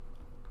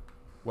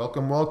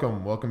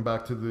Welcome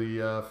back to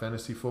the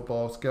Fantasy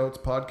Football Scouts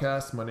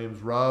podcast. My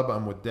name's Rob.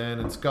 I'm with Dan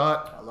and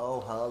Scott.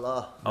 Hello.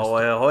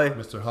 Ahoy, ahoy.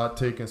 Mr. Hot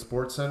Take and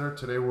Sports Center.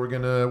 Today we're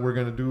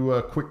gonna do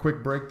a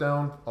quick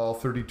breakdown. All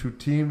 32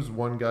 teams,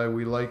 one guy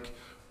we like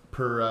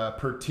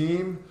per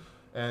team,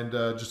 and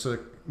just to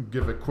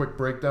give a quick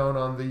breakdown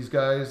on these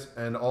guys.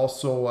 And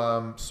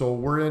also, so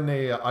we're in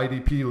a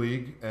IDP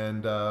league,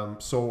 and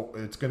so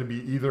it's going to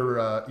be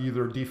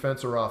either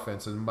defense or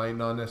offense. It might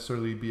not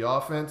necessarily be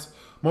offense.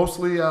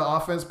 Mostly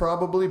offense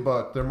probably,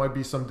 but there might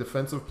be some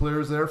defensive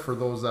players there for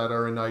those that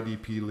are in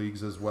IDP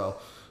leagues as well.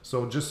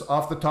 So just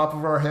off the top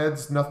of our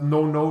heads, no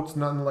notes,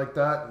 nothing like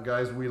that,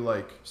 guys we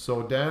like.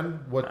 So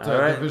Dan, what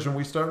division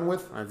we starting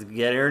with? Let's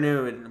get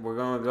into it. We're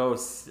going to go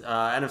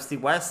NFC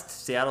West,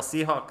 Seattle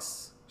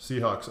Seahawks.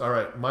 Seahawks. All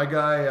right. My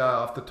guy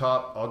off the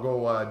top, I'll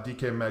go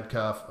DK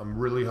Metcalf. I'm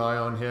really high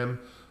on him.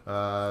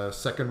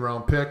 Second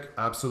round pick.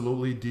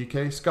 Absolutely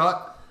DK.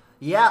 Scott?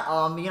 Yeah,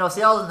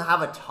 Seattle doesn't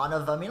have a ton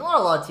of. A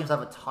lot of teams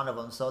have a ton of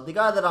them. So the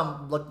guy that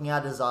I'm looking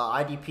at is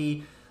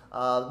IDP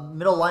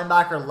middle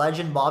linebacker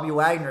legend Bobby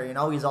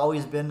Wagner. He's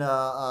always been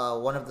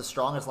one of the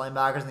strongest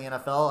linebackers in the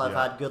NFL. I've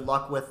had good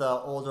luck with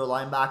older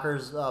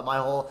linebackers.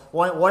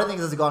 One of the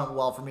things that's gone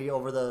well for me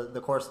over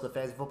the course of the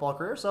fantasy football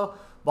career. So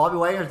Bobby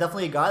Wagner is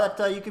definitely a guy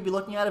that you could be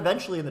looking at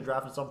eventually in the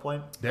draft at some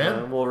point.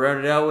 Dan? We'll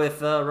round it out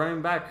with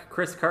running back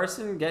Chris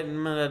Carson, getting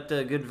him at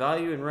good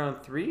value in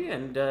round 3,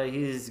 and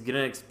he's going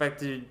to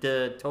expected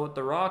to tote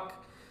the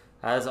rock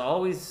as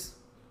always.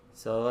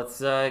 So let's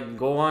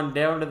go on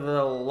down to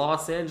the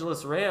Los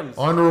Angeles Rams.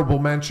 Honorable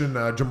mention,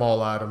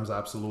 Jamal Adams,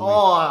 absolutely.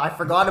 Oh, I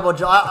forgot about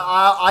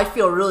I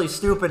feel really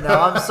stupid now.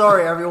 I'm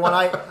sorry, everyone.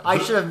 I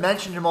should have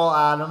mentioned Jamal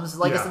Adams.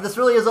 Like I said, this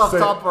really is off the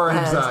top of our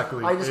heads.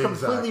 Exactly. I just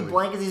completely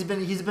blanked. He's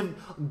been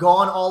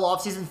gone all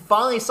offseason.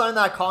 Finally signed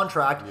that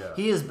contract. Yeah.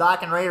 He is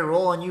back and ready to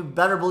roll, and you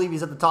better believe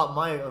he's at the top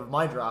of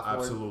my draft board.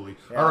 Absolutely.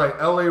 Yeah. All right,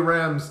 LA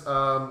Rams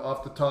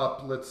off the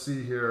top. Let's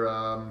see here.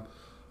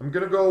 I'm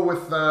going to go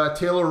with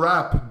Taylor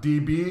Rapp,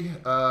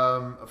 DB,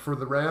 for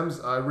the Rams.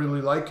 I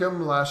really like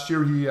him. Last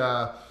year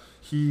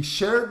he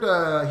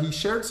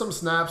shared some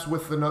snaps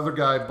with another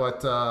guy,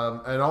 but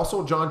and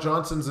also John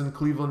Johnson's in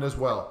Cleveland as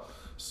well.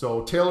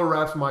 So Taylor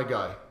Rapp's my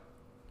guy.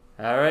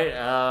 All right,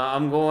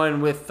 I'm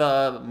going with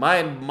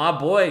my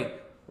boy,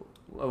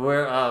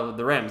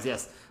 the Rams,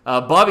 yes.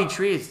 Bobby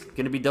Tree is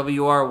going to be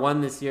WR1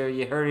 this year.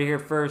 You heard it here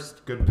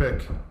first. Good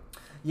pick.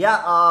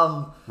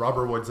 Yeah,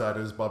 Robert Woods, that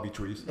is Bobby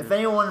Trees. If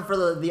anyone for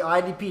the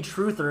IDP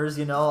truthers,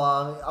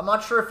 I'm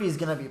not sure if he's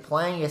going to be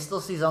playing. He still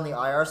sees on the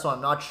IR, so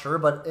I'm not sure.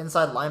 But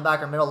inside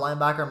linebacker, middle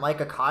linebacker,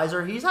 Micah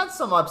Kaiser, he's had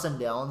some ups and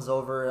downs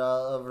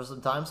over some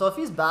time. So if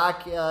he's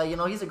back,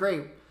 he's a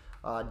great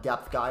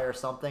depth guy or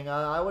something.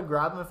 I would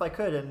grab him if I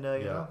could. And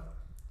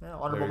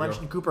honorable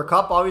mention Cooper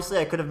Kupp. Obviously,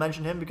 I could have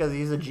mentioned him because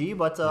he's a G,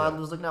 but I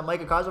was looking at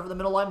Micah Kaiser for the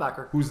middle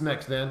linebacker. Who's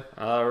next, Dan?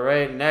 All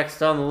right,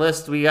 next on the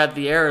list we got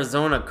the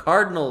Arizona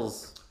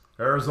Cardinals.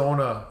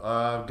 Arizona,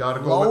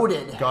 gotta go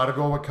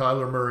with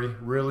Kyler Murray.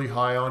 Really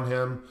high on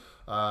him.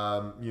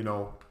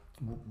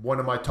 One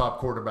of my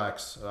top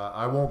quarterbacks.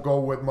 I won't go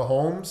with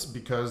Mahomes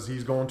because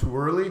he's going too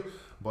early.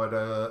 But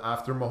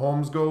after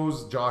Mahomes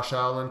goes, Josh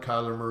Allen,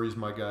 Kyler Murray's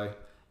my guy.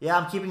 Yeah,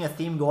 I'm keeping a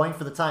theme going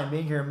for the time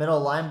being here.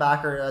 Middle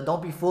linebacker,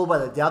 don't be fooled by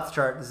the depth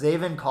chart.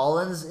 Zaven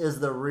Collins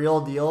is the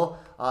real deal.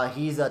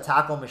 He's a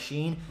tackle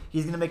machine.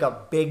 He's going to make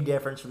a big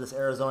difference for this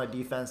Arizona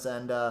defense,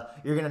 and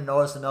you're going to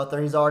notice him out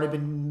there. He's already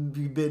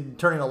been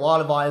turning a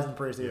lot of eyes in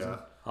preseason. Yeah.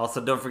 Also,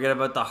 don't forget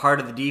about the heart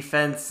of the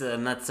defense,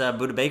 and that's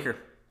Budda Baker.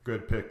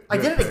 Good pick. I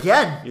did it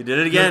again. You did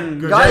it again.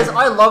 Good guys,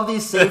 I love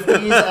these safeties,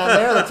 and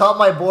they're at the top of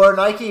my board,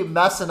 and I keep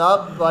messing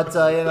up, but,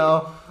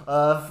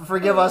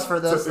 forgive us for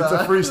this. It's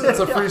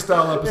a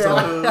freestyle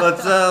episode.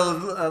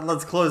 Yeah.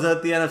 Let's close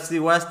out the NFC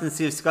West and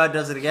see if Scott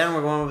does it again.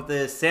 We're going with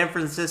the San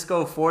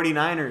Francisco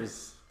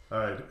 49ers. All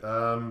right,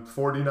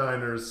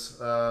 49ers.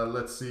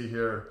 Let's see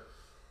here.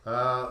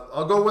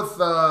 I'll go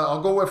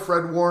with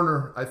Fred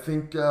Warner. I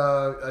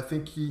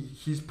think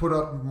he's put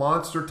up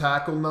monster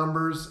tackle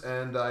numbers,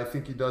 and I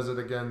think he does it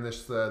again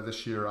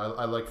this year.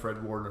 I like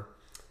Fred Warner.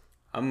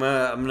 I'm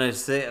gonna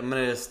stick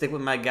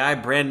with my guy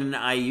Brandon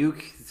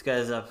Ayuk. This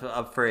guy's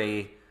up for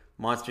a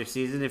monster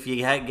season. If you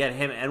get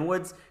him and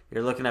Woods,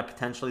 you're looking at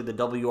potentially the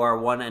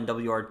WR1 and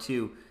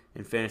WR2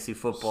 in fantasy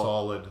football.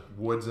 Solid.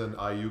 Woods and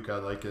Ayuk, I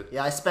like it.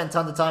 Yeah, I spent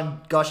tons of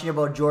time gushing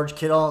about George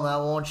Kittle, and that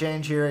won't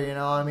change here.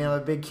 I'm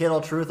a big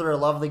Kittle truther. I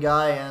love the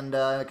guy, and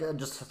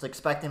just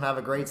expect him to have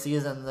a great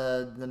season.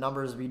 The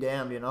numbers be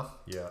damned,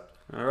 Yeah.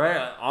 All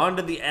right, on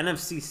to the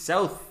NFC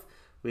South.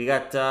 We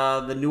got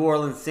the New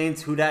Orleans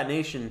Saints. Who dat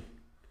nation?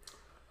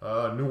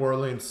 New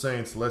Orleans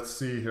Saints. Let's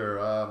see here.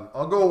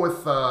 I'll go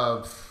with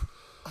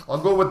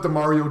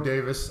Demario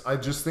Davis. I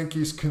just think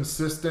he's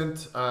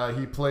consistent.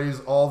 He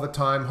plays all the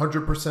time,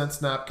 100%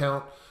 snap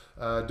count.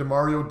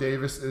 Demario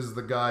Davis is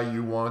the guy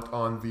you want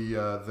on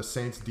the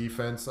Saints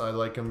defense. I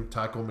like him,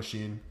 tackle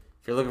machine.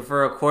 If you're looking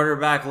for a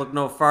quarterback, look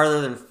no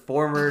farther than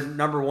former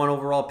number 1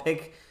 overall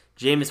pick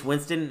Jameis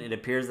Winston. It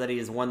appears that he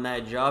has won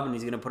that job, and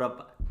he's going to put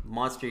up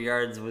monster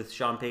yards with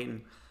Sean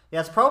Payton. Yeah,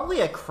 it's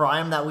probably a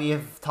crime that we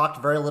have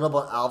talked very little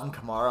about Alvin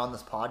Kamara on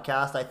this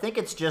podcast. I think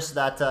it's just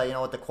that,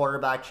 with the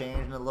quarterback change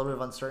and a little bit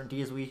of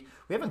uncertainties, we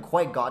haven't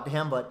quite got to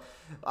him. But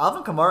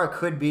Alvin Kamara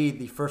could be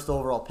the first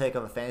overall pick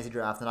of a fantasy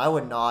draft, and I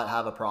would not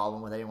have a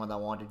problem with anyone that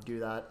wanted to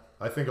do that.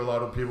 I think a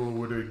lot of people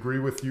would agree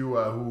with you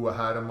who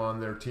had him on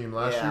their team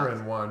last year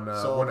and won a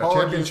apologies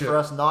championship. for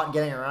us not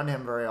getting around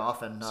him very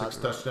often. 6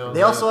 touchdowns.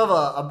 They also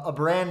have a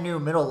brand new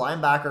middle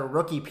linebacker,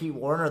 rookie Pete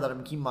Warner, that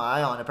I'm keeping my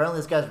eye on. Apparently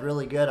this guy's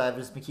really good. I've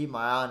just been keeping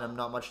my eye on him.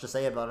 Not much to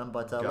say about him,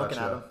 but looking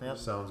at him. Yep.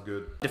 Sounds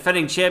good.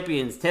 Defending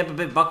champions, Tampa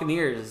Bay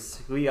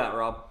Buccaneers. Who you got,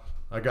 Rob?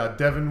 I got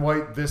Devin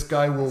White. This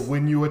guy will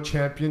win you a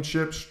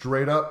championship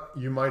straight up.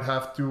 You might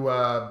have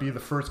to be the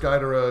first guy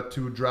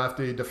to draft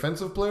a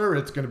defensive player.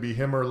 It's going to be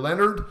him or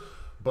Leonard.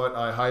 But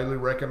I highly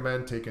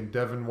recommend taking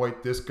Devin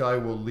White. This guy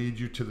will lead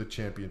you to the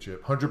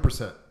championship.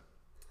 100%.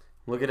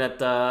 Looking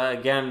at,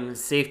 again,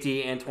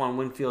 safety Antoine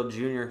Winfield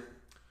Jr.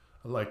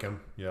 I like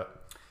him. Yeah.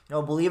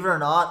 Believe it or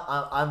not,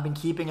 I've been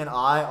keeping an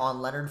eye on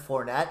Leonard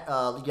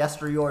Fournette,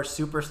 yesteryear's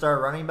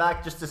superstar running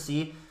back, just to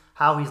see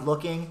how he's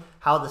looking,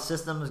 how the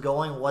system is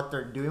going, what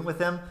they're doing with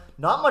him.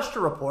 Not much to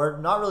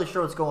report. Not really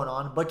sure what's going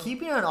on. But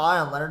keeping an eye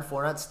on Leonard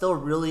Fournette, still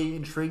really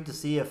intrigued to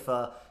see if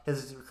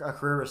his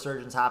career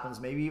resurgence happens,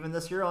 maybe even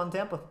this year on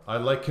Tampa. I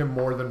like him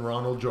more than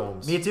Ronald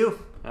Jones. Me too.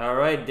 All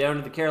right, down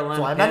to the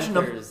Carolina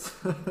Panthers.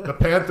 The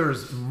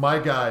Panthers, my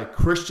guy,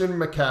 Christian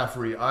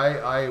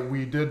McCaffrey.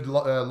 We did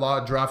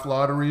draft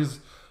lotteries.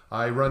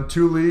 I run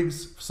 2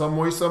 leagues. Some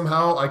way,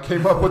 somehow, I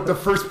came up with the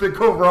first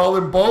pick overall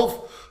in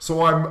both.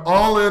 So I'm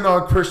all in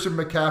on Christian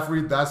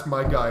McCaffrey. That's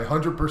my guy.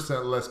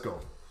 100%. Let's go.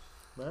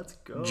 Let's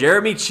go.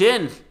 Jeremy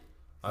Chin.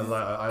 I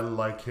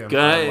like him.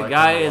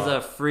 Guy is a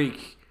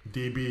freak.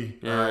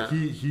 DB. Yeah.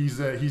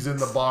 He's in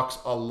the box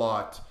a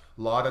lot.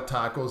 A lot of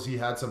tackles. He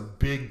had some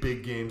big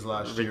games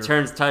last year.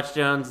 Returns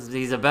touchdowns.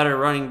 He's a better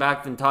running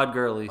back than Todd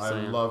Gurley. So,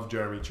 I love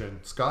Jeremy Chin.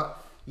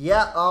 Scott?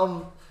 Yeah,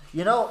 I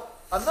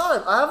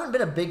haven't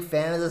been a big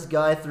fan of this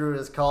guy through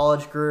his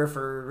college career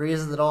for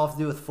reasons that don't have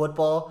to do with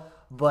football.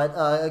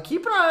 But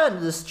keep an eye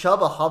on this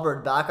Chubba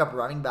Hubbard backup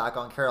running back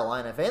on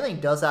Carolina. If anything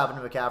does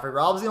happen to McCaffrey,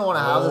 Rob's going to want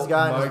to have this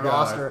guy on his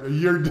roster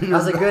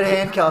as a good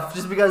handcuff,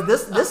 just because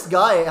this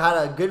guy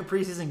had a good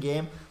preseason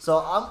game. So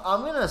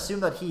I'm going to assume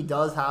that he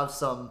does have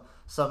some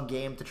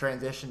game to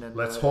transition. And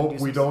let's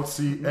hope we don't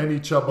see any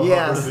Chubba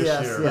Hubbard this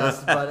year.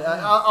 Yes. But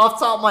off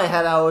the top of my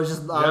head, I was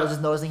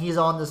just noticing he's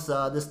on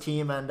this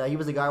team, and he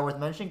was a guy worth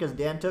mentioning because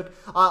Dan took.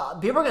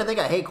 People are gonna think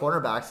I hate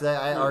cornerbacks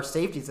or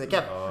safeties. They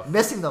kept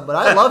missing them, but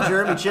I love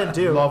Jeremy Chin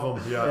too. Love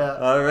him. Yeah.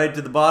 All right,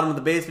 to the bottom of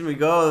the basement we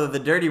go. The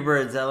Dirty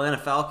Birds, Atlanta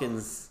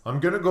Falcons. I'm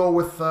going to go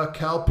with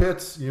Cal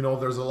Pitts.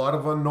 There's a lot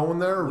of unknown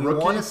there. We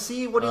want to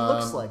see what he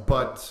looks like.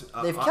 But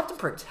they've kept him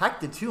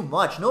protected too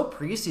much. No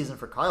preseason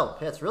for Kyle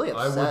Pitts. Really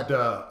upset.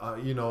 I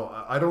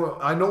would,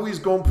 I know he's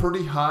going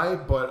pretty high,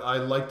 but I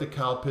like the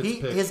Cal Pitts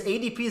pick. His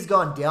ADP's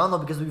gone down, though,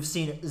 because we've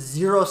seen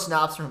 0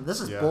 snaps from him. This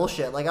is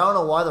bullshit. I don't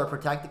know why they're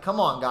protected. Come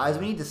on, guys.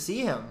 We need to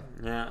see him.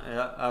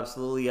 Yeah,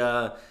 absolutely.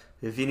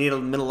 If you need a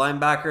middle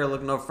linebacker,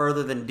 look no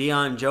further than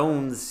Deion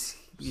Jones.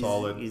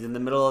 Solid. He's in the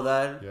middle of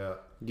that. Yeah.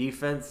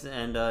 Defense,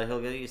 and he'll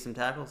get you some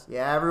tackles.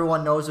 Yeah,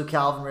 everyone knows who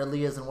Calvin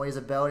Ridley is and what he's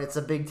about. It's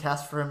a big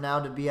test for him now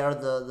to be out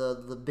of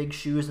the big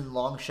shoes and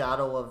long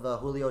shadow of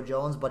Julio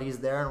Jones, but he's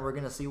there, and we're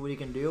going to see what he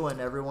can do, and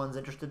everyone's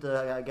interested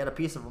to get a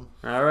piece of him.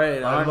 All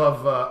right.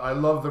 I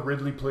love the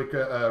Ridley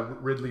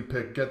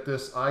pick. Get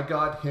this. I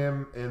got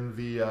him in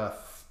the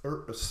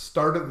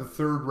start of the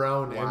 3rd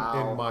round in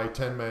my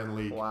 10-man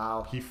league.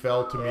 Wow. He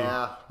fell to me.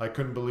 Yeah. I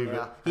couldn't believe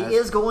it. He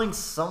is going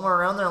somewhere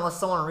around there unless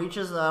someone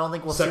reaches. I don't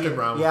think we'll see him. 2nd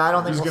round. Yeah, I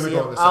don't think we'll see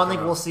him. I don't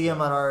think we'll see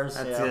him at ours.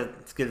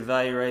 That's good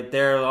value right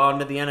there. On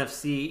to the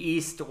NFC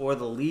East or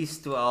the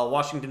least.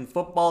 Washington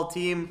football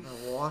team.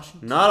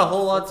 Not a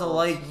whole lot to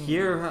like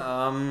here.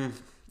 I'm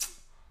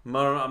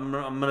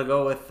gonna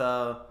go with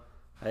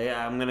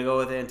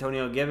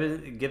Antonio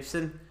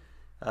Gibson.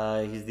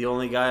 He's the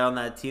only guy on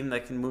that team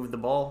that can move the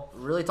ball.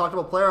 Really talked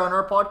about player on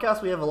our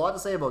podcast. We have a lot to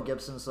say about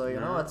Gibson, so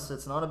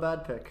it's not a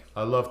bad pick.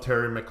 I love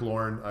Terry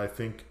McLaurin. I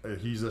think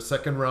he's a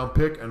 2nd round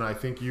pick, and I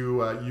think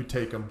you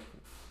take him.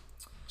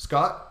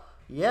 Scott?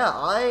 Yeah,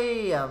 I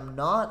am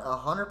not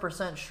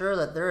 100% sure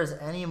that there is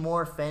any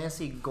more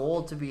fantasy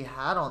gold to be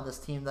had on this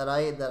team that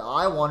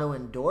I want to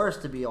endorse,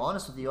 to be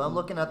honest with you. I'm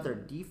looking at their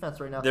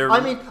defense right now.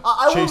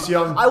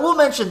 I will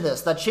mention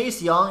this, that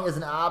Chase Young is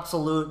an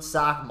absolute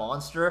sack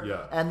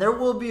monster, and there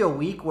will be a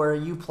week where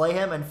you play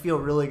him and feel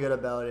really good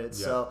about it.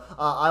 Yeah. So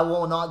I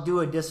will not do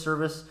a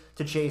disservice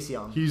to Chase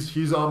Young.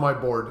 He's on my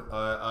board.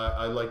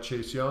 I like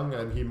Chase Young,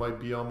 and he might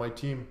be on my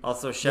team.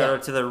 Also, shout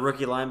out to the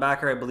rookie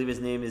linebacker. I believe his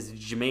name is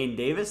Jermaine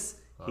Davis.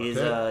 He's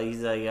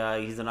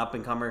an up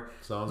and comer.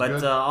 Sounds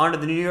good. On to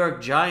the New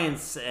York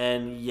Giants,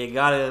 and you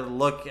gotta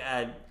look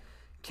at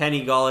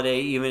Kenny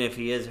Golladay, even if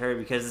he is hurt,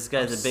 because this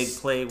guy's a big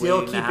play.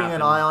 Still keeping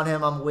an eye on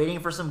him. I'm waiting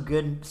for some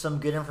good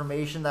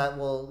information that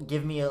will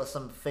give me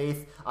some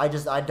faith. I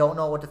don't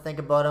know what to think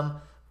about him.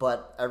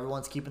 but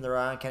everyone's keeping their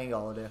eye on Kenny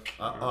Galladay.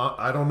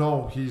 I don't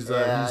know. He's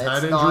had it's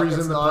not- injuries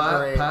it's in the not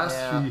great, past.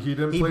 yeah. He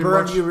didn't He play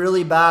burned much. you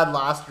really bad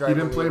last year. He I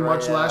didn't play believe,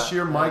 much right? last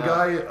year. My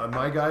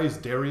Yeah. guy is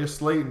Darius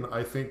Slayton.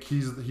 I think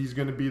he's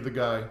going to be the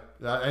guy.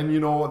 And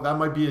that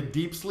might be a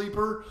deep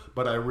sleeper,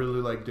 but I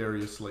really like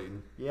Darius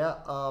Slayton. Yeah.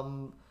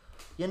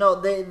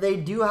 They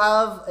do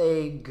have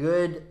a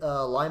good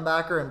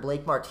linebacker in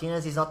Blake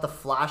Martinez. He's not the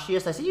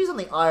flashiest. I see he's on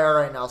the IR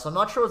right now, so I'm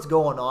not sure what's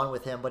going on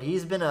with him, but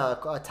he's been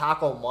a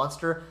tackle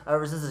monster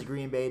ever since his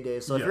Green Bay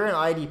days. So if Yeah. you're an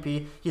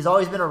IDP, he's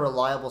always been a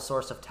reliable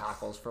source of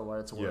tackles for what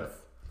it's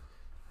worth.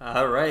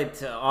 All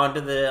right, on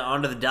to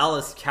the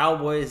Dallas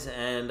Cowboys,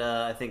 and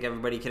I think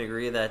everybody can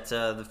agree that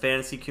the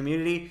fantasy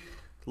community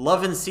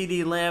loving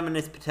CeeDee Lamb and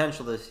his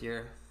potential this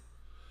year.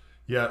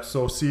 Yeah,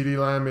 so CeeDee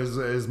Lamb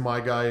is my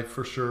guy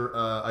for sure.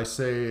 I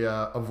say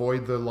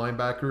avoid the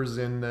linebackers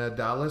in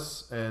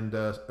Dallas, and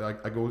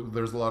I go.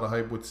 There's a lot of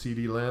hype with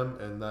CeeDee Lamb,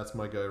 and that's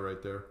my guy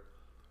right there.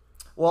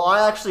 Well,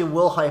 I actually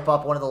will hype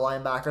up one of the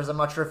linebackers. I'm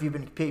not sure if you've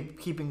been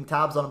keeping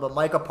tabs on him, but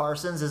Micah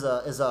Parsons is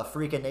a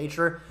freak of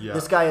nature. Yeah.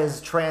 This guy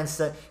is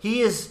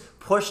He is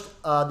pushed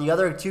the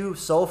other two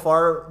so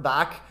far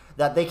back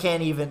that they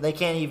can't even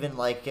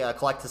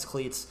collect his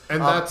cleats.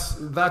 And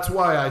that's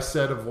why I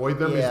said avoid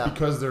them Yeah. is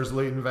because there's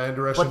Leighton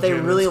Vander Esch But and they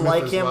Jalen really Smith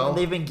like as him. well.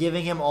 They've been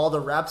giving him all the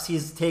reps.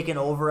 He's taken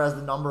over as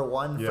the number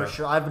one Yeah. for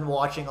sure. I've been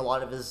watching a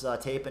lot of his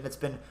tape, and it's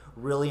been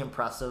really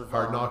impressive.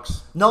 Hard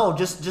Knocks. No,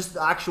 just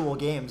actual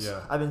games. Yeah.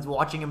 I've been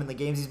watching him in the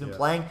games he's been Yeah.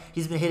 playing.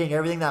 He's been hitting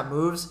everything that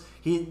moves.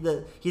 He's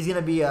going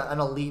to be an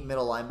elite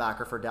middle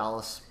linebacker for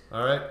Dallas.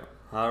 All right.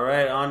 All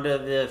right, on to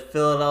the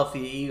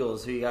Philadelphia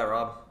Eagles. Who you got,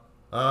 Rob?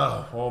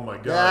 Oh my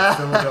God,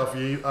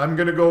 Philadelphia. I'm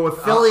gonna go with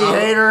Philly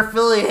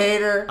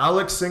hater.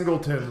 Alex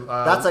Singleton.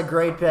 That's a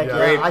great pick. yeah. Yeah.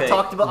 Great I pick.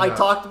 talked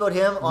about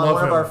him on Love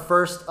one of him. our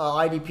first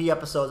IDP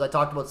episodes. I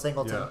talked about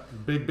Singleton.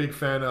 Yeah, big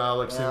fan of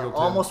Alex Yeah, Singleton.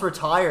 almost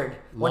retired.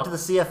 Went to the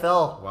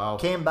CFL. Wow.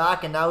 Came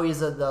back, and now he's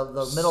the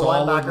middle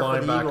Solid linebacker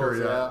for the Eagles.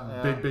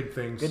 Yeah. Big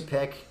things. Good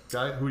pick.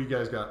 Guy, who you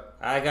guys got?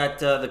 I got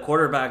the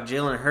quarterback,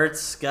 Jalen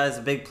Hurts. Guy's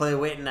a big play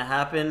waiting to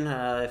happen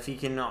if he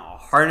can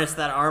harness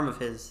that arm of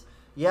his.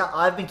 Yeah,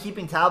 I've been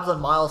keeping tabs on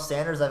Miles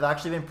Sanders. I've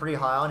actually been pretty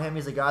high on him.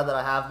 He's a guy that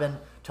I have been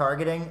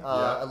targeting.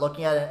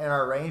 Looking at it in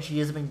our range, he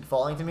has been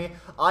falling to me.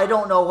 I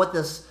don't know what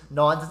this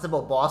nonsense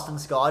about Boston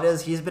Scott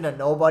is. He's been a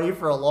nobody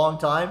for a long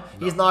time.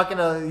 No. He's not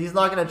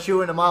gonna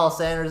chew into Miles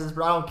Sanders. I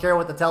don't care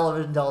what the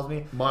television tells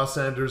me. Miles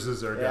Sanders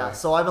is their guy. Yeah,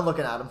 so I've been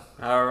looking at him.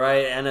 All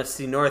right,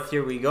 NFC North.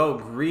 Here we go.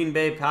 Green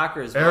Bay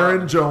Packers.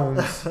 Aaron Jones,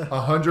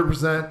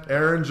 100%.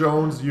 Aaron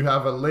Jones. You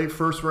have a late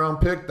first round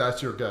pick.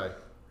 That's your guy.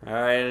 All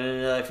right,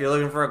 and if you're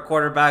looking for a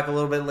quarterback a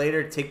little bit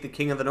later, take the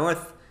King of the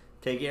North.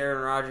 Take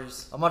Aaron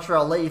Rodgers. I'm not sure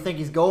how late you think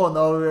he's going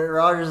though.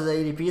 Rodgers'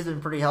 ADP has been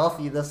pretty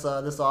healthy this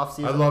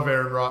offseason. I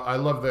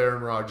love the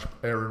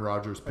Aaron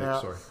Rodgers pick.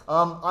 Yeah. Sorry.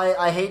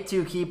 I hate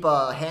to keep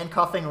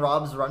handcuffing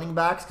Rob's running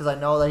backs because I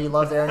know that he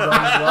loves Aaron Jones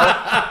as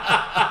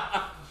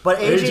well. But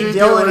A.J.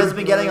 Dillon has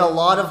been getting a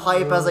lot of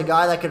hype as a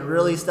guy that could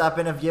really step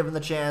in if given the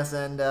chance,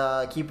 and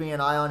keeping an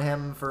eye on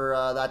him for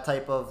that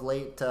type of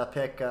late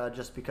pick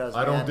just because.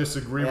 I don't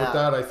disagree with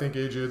that. I think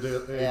A.J.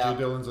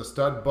 Dillon's a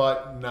stud,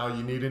 but now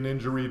you need an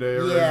injury to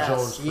Aaron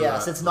Jones for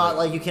that. It's not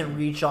like you can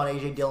reach on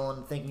A.J.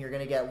 Dillon thinking you're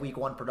going to get week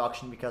one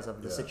production because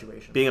of the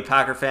situation. Being a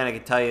Packer fan, I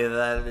can tell you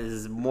that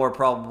is more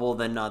probable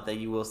than not that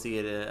you will see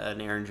an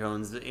Aaron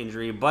Jones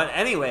injury. But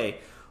anyway,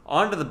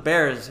 on to the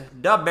Bears.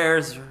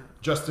 Bears.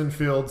 Justin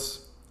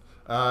Fields.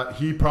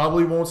 He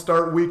probably won't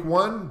start week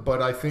one,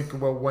 but I think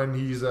when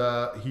he's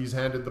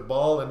handed the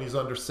ball and he's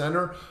under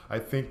center, I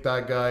think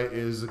that guy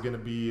is going to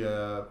be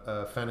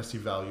a fantasy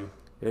value.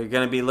 You're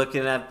going to be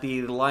looking at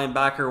the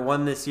linebacker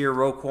one this year,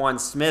 Roquan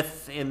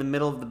Smith, in the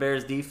middle of the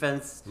Bears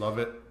defense. Love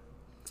it.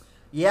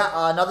 Yeah,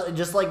 another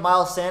just like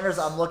Miles Sanders,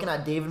 I'm looking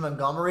at David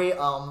Montgomery.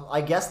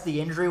 I guess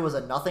the injury was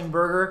a nothing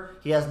burger.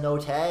 He has no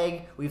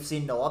tag. We've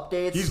seen no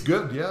updates. He's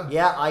good, yeah.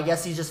 Yeah, I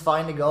guess he's just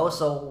fine to go.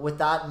 So with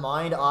that in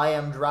mind, I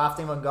am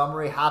drafting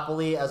Montgomery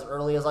happily as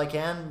early as I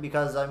can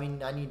because I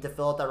need to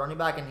fill out that running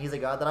back, and he's a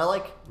guy that I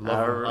like.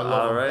 Love him. I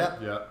love him.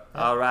 Right. Yeah.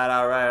 All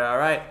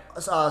right.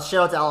 Shout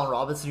out to Allen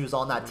Robinson, who's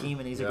on that team,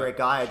 and he's a great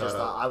guy.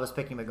 I was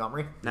picking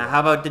Montgomery. Now,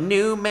 how about the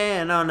new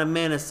man on the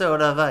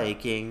Minnesota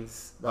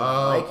Vikings?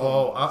 I'm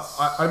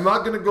not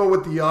going to go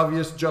with the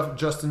obvious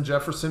Justin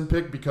Jefferson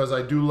pick because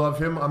I do love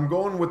him. I'm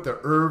going with the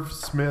Irv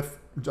Smith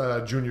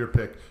Jr.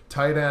 pick.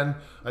 Tight end.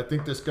 I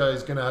think this guy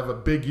is going to have a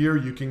big year.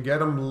 You can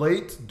get him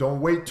late. Don't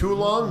wait too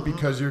long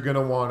because you're going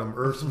to want him.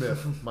 Irv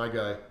Smith, my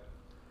guy.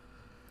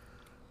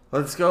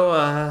 Let's go.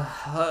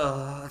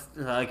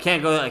 I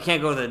can't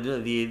go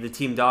the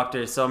team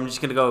doctor, so I'm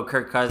just gonna go with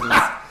Kirk Cousins.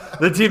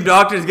 The team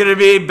doctor is gonna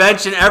be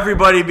benching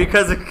everybody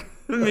because of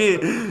me.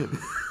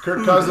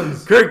 Kirk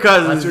Cousins.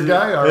 That's your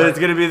guy? All right. It's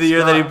gonna be the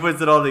year that he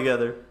puts it all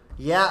together.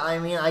 Yeah,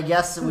 I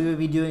guess we would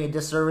be doing a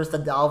disservice to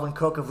Dalvin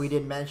Cook if we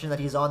didn't mention that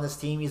he's on this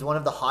team. He's one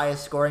of the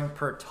highest scoring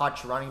per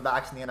touch running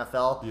backs in the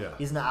NFL. Yeah.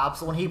 He's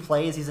when he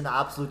plays, he's an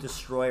absolute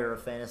destroyer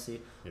of fantasy.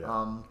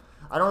 Yeah.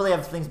 I don't really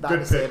have things bad Good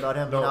to say pick. about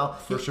him. No, You know,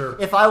 for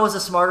sure. If I was a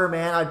smarter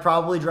man, I'd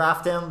probably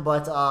draft him.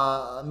 But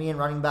me and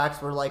running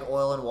backs were like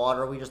oil and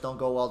water. We just don't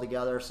go well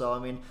together. So I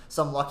mean,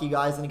 some lucky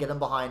guy's gonna get him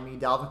behind me.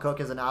 Dalvin Cook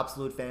is an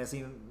absolute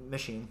fantasy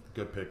machine.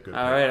 Good pick. Good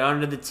All pick. right,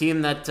 on to the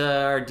team that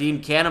are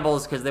deemed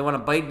cannibals because they want to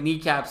bite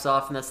kneecaps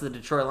off, and that's the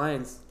Detroit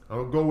Lions.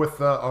 I'll go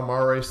with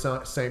Amare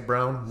St.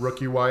 Brown,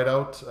 rookie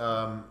wideout.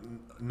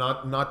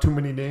 Not too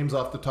many names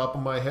off the top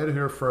of my head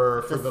here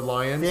for the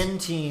Lions. Thin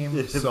team.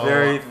 It's So,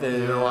 very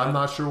thin. You know, I'm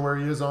not sure where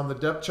he is on the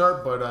depth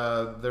chart,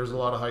 but there's a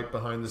lot of hype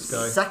behind this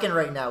guy. Second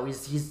right now.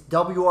 He's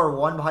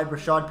WR1 behind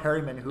Brashad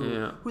Perryman.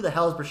 Who the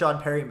hell is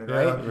Brashad Perryman,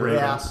 right?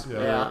 Ravens.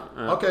 Yeah.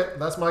 Okay,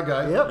 that's my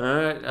guy. Yep. All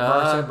right,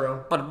 Amari St.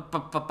 Brown.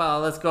 but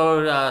let's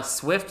go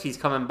Swift. He's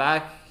coming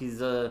back.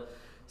 He's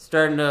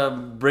starting to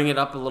bring it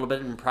up a little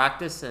bit in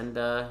practice, and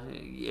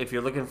if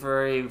you're looking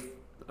for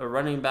a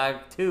running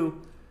back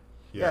too.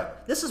 Yeah,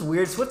 this is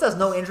weird. Swift has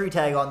no injury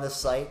tag on this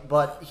site,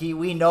 but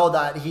we know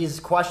that he's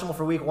questionable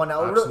for week 1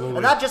 now. Absolutely.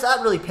 And that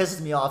really pisses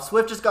me off.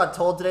 Swift just got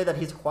told today that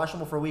he's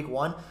questionable for week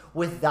 1.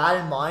 With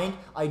that in mind,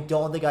 I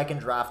don't think I can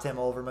draft him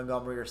over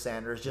Montgomery or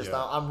Sanders.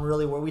 I'm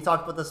really worried. We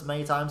talked about this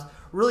many times.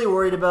 Really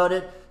worried about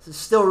it.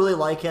 Still really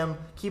like him.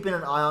 Keeping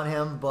an eye on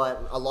him,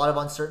 but a lot of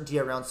uncertainty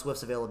around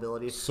Swift's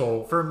availability.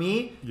 So for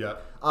me, yeah.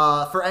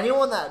 For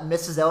anyone that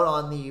misses out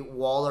on the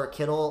Waller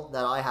Kittle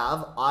that I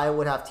have, I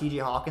would have T.J.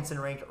 Hawkinson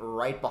ranked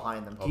right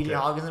behind them. Okay. T.J.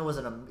 Hawkinson was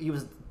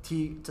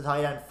to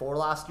tight end 4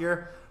 last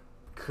year.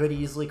 Could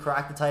easily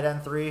crack the tight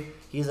end 3.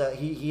 He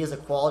is a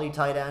quality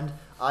tight end.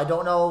 I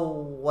don't know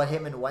what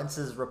him and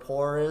Wentz's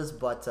rapport is,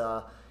 but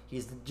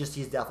he's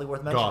definitely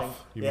worth mentioning.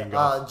 Goff. You mean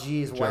Goff.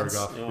 Jared Jared Wentz.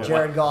 Goff. Yeah.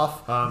 Jared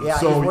Goff.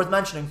 So he's worth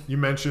mentioning. You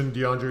mentioned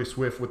DeAndre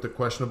Swift with the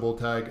questionable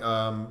tag.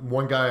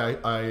 One guy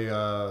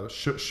I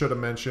should have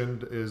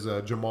mentioned is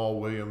Jamal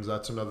Williams.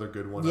 That's another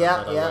good one. Yeah,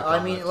 that I yeah. like I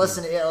on mean, that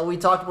listen, team. we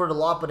talked about it a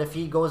lot, but if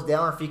he goes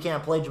down or if he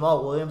can't play,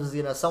 Jamal Williams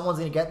is someone's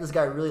gonna get this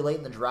guy really late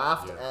in the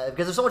draft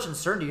because there's so much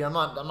uncertainty. I'm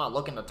not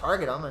looking to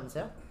target him, and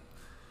yeah.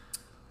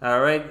 All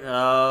right,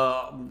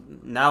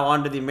 now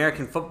on to the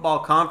American Football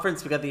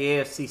Conference. We got the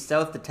AFC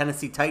South, the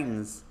Tennessee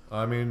Titans.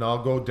 I mean,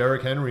 I'll go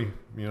Derrick Henry.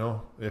 You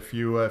know, if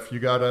you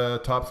got a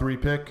top 3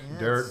 pick,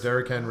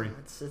 Derrick Henry.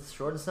 It's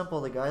short and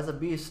simple. The guy's a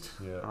beast.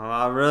 Yeah.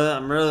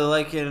 I'm really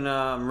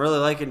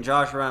liking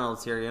Josh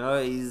Reynolds here. You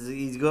know,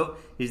 he's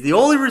the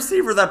only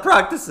receiver that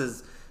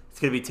practices. It's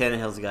gonna be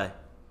Tannehill's guy.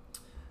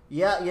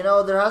 Yeah, you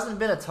know, there hasn't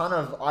been a ton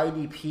of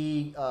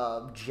IDP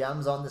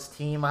gems on this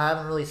team. I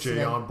haven't really seen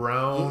Jayon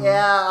Brown.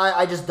 Yeah,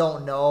 I just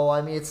don't know.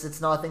 I mean, it's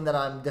nothing that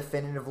I'm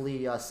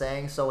definitively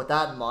saying. So with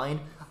that in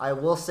mind, I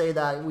will say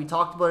that we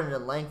talked about it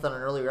at length on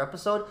an earlier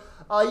episode.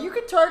 You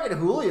could target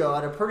Julio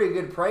at a pretty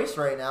good price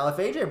right now. If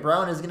AJ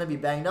Brown is going to be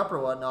banged up or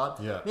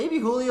whatnot, maybe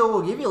Julio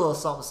will give you a little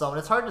something.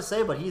 It's hard to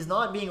say, but he's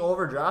not being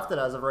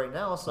overdrafted as of right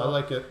now. So I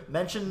like it.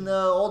 Mention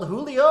old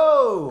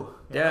Julio.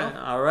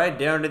 Yeah. All right.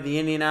 Down to the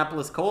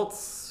Indianapolis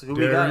Colts. Who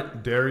we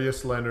got?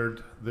 Darius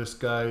Leonard. This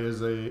guy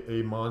is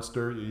a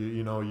monster.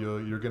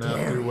 You're gonna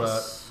have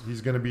to.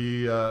 He's gonna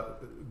be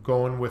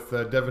going with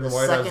Devin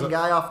White second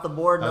guy off the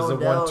board, as no a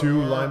doubt.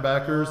 1-2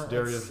 linebackers.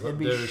 Darius. It'd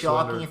be Darius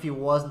shocking Leonard. if he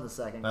wasn't the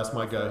second. That's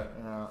my guy.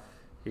 Yeah.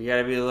 You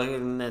gotta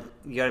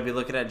be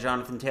looking at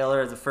Jonathan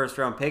Taylor as a first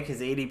round pick.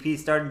 His ADP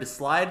starting to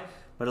slide,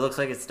 but it looks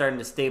like it's starting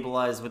to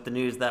stabilize with the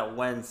news that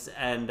Wentz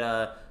and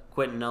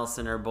Quentin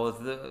Nelson are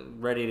both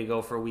ready to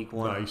go for week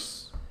 1.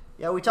 Nice.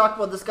 Yeah, we talked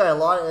about this guy a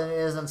lot and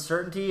his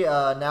uncertainty.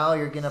 Now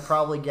you're going to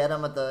probably get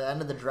him at the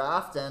end of the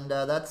draft. And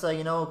that's,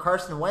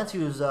 Carson Wentz,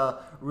 who's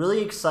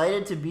really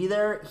excited to be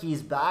there.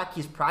 He's back.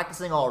 He's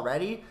practicing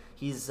already.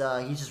 He's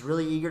just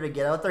really eager to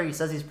get out there. He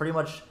says he's pretty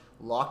much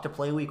locked to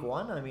play week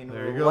 1. I mean,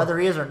 whether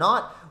he is or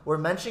not, we're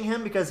mentioning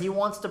him because he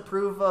wants to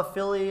prove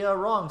Philly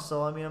wrong.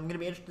 So, I mean, I'm going to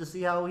be interested to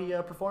see how he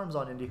performs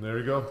on Indy. There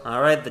you go.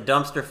 All right, the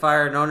dumpster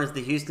fire known as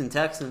the Houston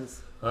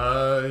Texans.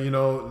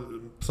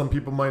 Some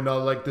people might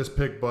not like this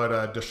pick,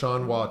 but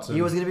Deshaun Watson.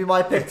 He was going to be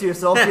my pick too,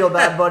 so don't feel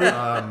bad,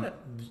 buddy.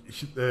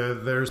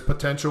 There's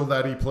potential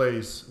that he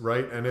plays,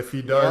 right? And if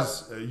he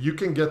does, you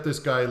can get this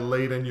guy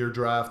late in your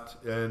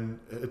draft, and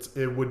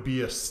it would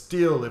be a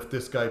steal if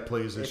this guy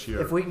plays this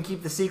year. If we can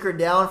keep the secret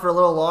down for a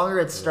little longer,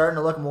 it's starting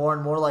to look more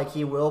and more like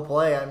he will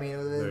play. I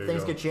mean,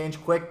 things could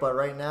change quick, but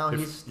right now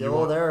he's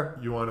still there.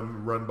 You want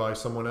him run by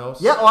someone else?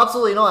 Yeah,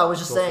 absolutely. No, I was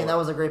just saying that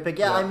was a great pick.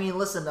 Yeah, Yeah. I mean,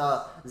 listen,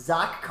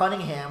 Zach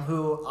Cunningham,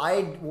 who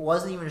I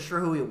wasn't even sure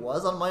who he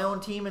was on my own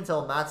team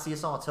until Matt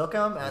Ciasson took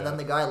him, and then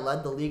the guy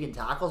led the league in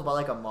tackles by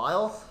like a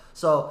mile.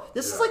 So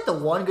this is like the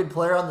one good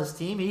player on this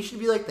team. He should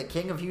be like the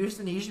king of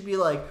Houston. He should be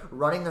like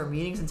running their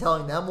meetings and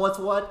telling them what's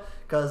what,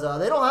 because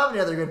they don't have any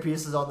other good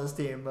pieces on this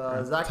team.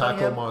 Zach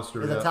Cunningham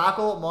monster, is a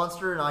tackle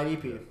monster and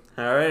IDP.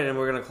 All right, and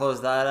we're going to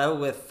close that out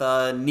with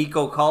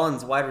Nico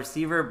Collins, wide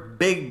receiver,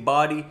 big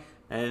body,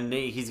 and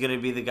he's going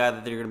to be the guy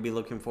that they're going to be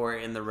looking for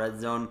in the red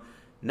zone.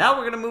 Now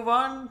we're going to move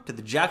on to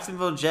the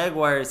Jacksonville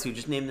Jaguars, who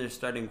just named their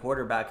starting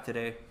quarterback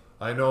today.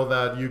 I know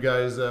that you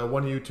guys,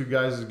 one of you two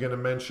guys is going to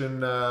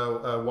mention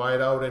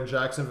wideout in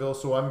Jacksonville,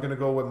 so I'm going to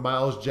go with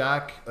Miles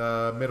Jack,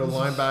 middle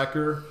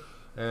linebacker.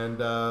 And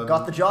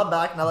Got the job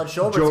back now that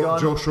Schobert's gone.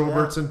 Joe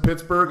Schobert's in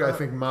Pittsburgh. I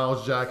think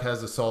Miles Jack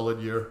has a solid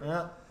year.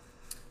 Yeah.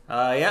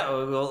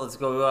 Let's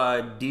go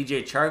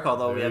DJ Chark,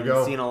 although we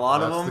haven't seen a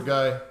lot of them. That's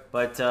the guy.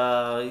 But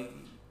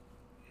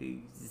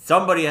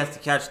somebody has to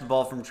catch the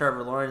ball from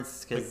Trevor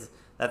Lawrence because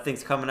that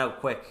thing's coming out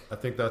quick. I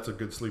think that's a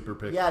good sleeper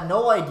pick. Yeah,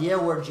 no idea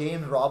where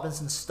James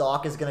Robinson's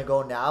stock is going to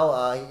go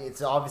now.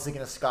 It's obviously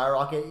going to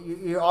skyrocket.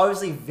 You're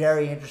obviously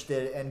very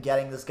interested in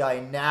getting this guy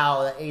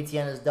now that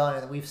ATN is done,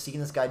 and we've seen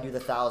this guy do the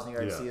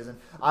 1,000-yard season.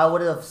 I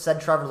would have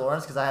said Trevor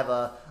Lawrence because I have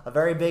a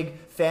very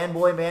big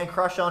fanboy man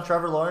crush on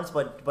Trevor Lawrence,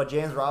 but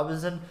James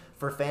Robinson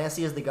for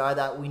fantasy is the guy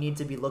that we need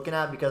to be looking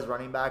at because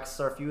running backs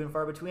are few and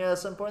far between at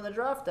some point in the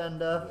draft,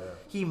 and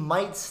he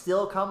might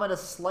still come at a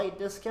slight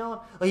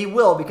discount. Well, he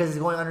will because he's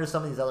going under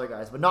some of these other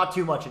guys, but not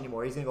too much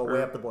anymore. He's going to go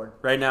way up the board.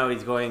 Right now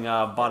he's going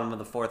bottom of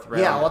the 4th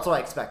round. Yeah, well, that's what I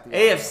expected.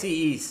 AFC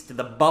East,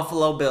 the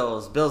Buffalo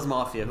Bills, Bills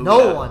Mafia.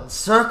 No one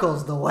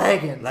circles the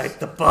wagons like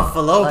the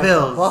Buffalo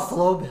Bills. The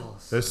Buffalo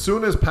Bills. As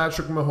soon as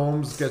Patrick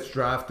Mahomes gets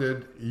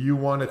drafted, you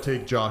want to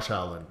take Josh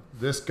Allen.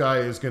 This guy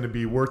is going to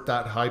be worth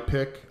that high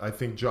pick. I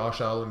think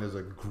Josh Allen is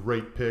a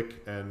great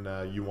pick,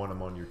 and you want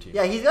him on your team.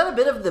 Yeah, he's got a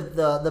bit of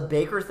the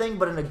Baker thing,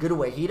 but in a good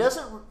way. He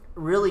doesn't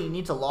really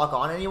need to lock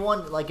on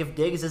anyone. Like if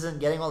Diggs isn't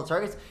getting all the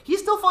targets, he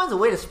still finds a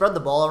way to spread the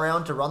ball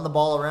around, to run the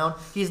ball around.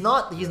 He's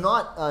not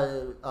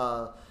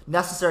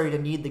necessary to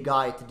need the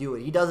guy to do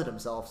it. He does it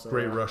himself. So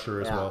great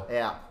rusher as well.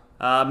 Yeah.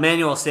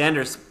 Emmanuel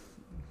Sanders.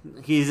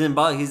 He's in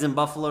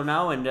Buffalo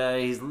now, and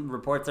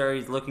reports are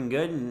he's looking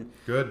good. And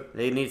good.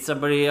 They need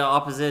somebody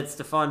opposite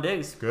Stephon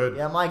Diggs. Good.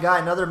 Yeah, my guy,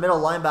 another middle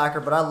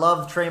linebacker. But I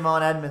love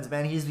Tremont Edmonds,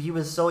 man. He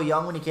was so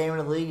young when he came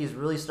into the league. He's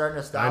really starting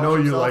to establish himself.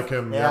 I know you like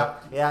him.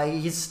 Yeah.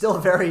 He's still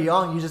very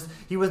young.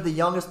 He was the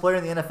youngest player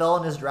in the NFL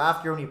in his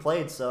draft year when he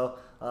played. So.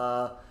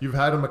 You've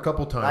had him a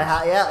couple times.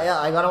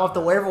 I got him off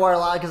the waiver wire a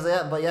lot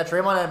but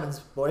Tremont Edmonds,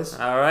 boys.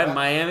 All right,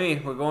 Miami.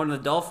 We're going to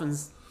the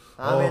Dolphins.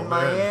 I'm in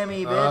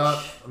Miami,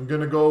 bitch. I'm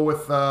gonna go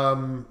with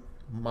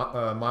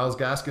Miles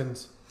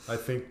Gaskins. I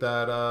think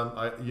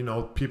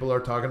that people are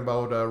talking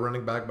about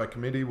running back by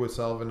committee with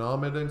Salvin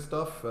Ahmed and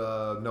stuff.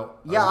 No.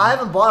 Yeah, I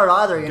haven't bought it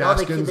either.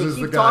 Gaskins they is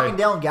keep the guy. talking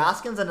down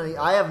Gaskins, and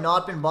I have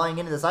not been buying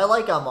into this. I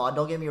like Ahmad,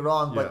 don't get me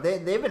wrong, but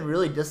they've been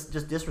really just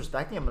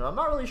disrespecting him, and I'm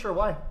not really sure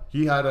why.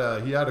 He had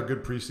a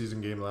good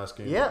preseason game last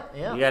game. Yeah.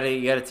 You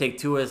gotta take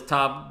Tua's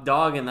top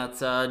dog, and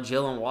that's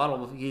Jalen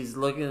Waddle. He's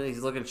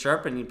looking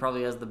sharp, and he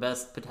probably has the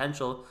best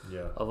potential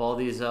of all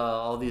these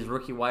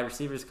rookie wide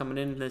receivers coming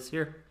in this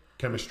year.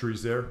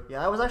 Chemistry's there.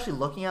 Yeah, I was actually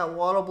looking at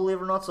Waddle, believe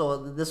it or not. So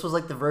this was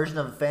like the version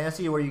of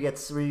fantasy where you get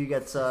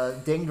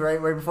dinged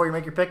right before you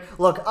make your pick.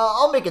 Look,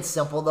 I'll make it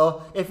simple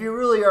though. If you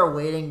really are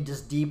waiting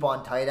just deep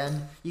on tight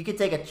end, you could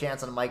take a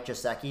chance on Mike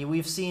Gesicki.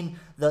 We've seen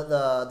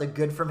the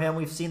good from him.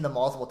 We've seen the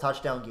multiple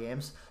touchdown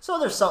games. So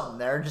there's something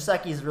there.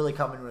 Gesicki's really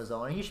coming into his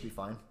own, and he should be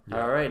fine.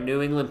 Yeah. All right,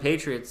 New England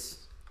Patriots.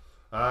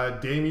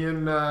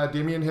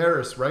 Damian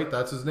Harris, right?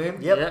 That's his name.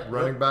 Yep.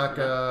 Running back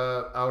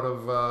out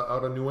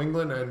of New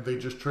England, and they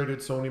just traded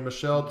Sony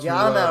Michel to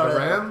the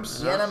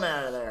Rams. Get him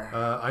out of there.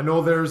 I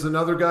know there's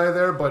another guy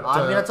there, but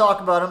I'm going to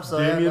talk about him. So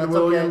Damian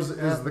Williams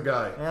okay. is the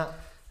guy. Yeah.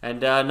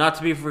 And not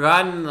to be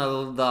forgotten,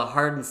 the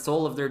heart and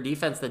soul of their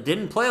defense that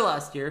didn't play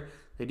last year.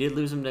 They did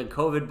lose him to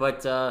COVID,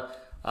 but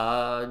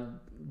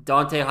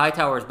Dante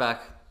Hightower's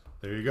back.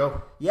 There you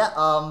go. Yeah,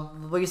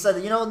 like you said,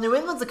 New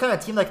England's the kind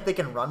of team that they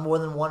can run more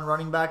than one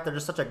running back. They're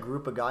just such a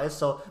group of guys.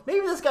 So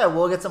maybe this guy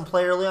will get some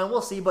play early on.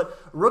 We'll see. But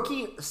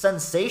rookie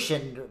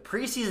sensation,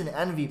 preseason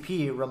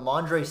MVP,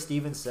 Ramondre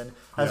Stevenson,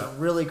 has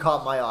really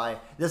caught my eye.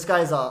 This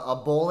guy's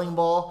a bowling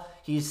ball.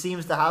 He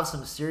seems to have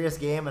some serious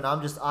game, and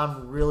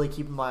I'm really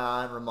keeping my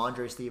eye on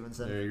Ramondre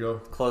Stevenson. There you go.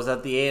 Close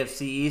out the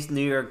AFC East,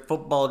 New York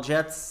Football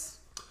Jets.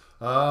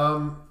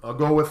 I'll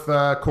go with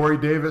Corey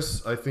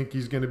Davis. I think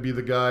he's going to be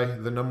the guy,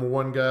 the number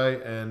one guy,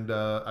 and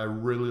I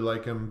really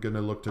like him. Going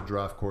to look to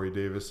draft Corey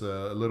Davis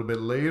a little bit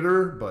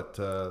later, but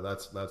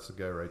that's the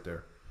guy right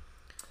there.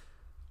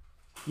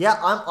 Yeah,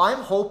 I'm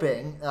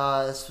hoping,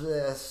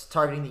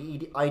 targeting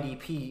the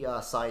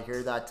IDP side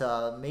here,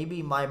 that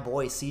maybe my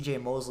boy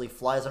CJ Mosley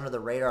flies under the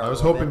radar. I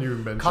was hoping you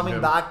mentioned coming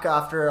him. back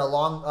after a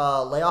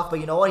long layoff, but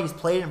you know what? He's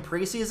played in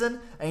preseason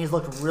and he's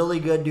looked really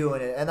good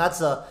doing it. And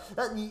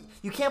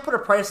you can't put a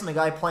price on the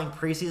guy playing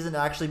preseason and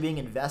actually being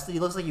invested. He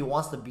looks like he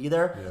wants to be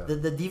there. Yeah.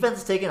 The defense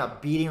is taking a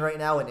beating right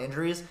now in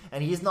injuries,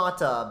 and he's not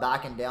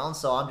backing down.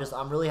 So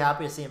I'm really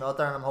happy to see him out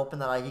there, and I'm hoping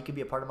that he could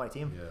be a part of my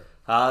team.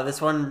 Yeah.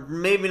 This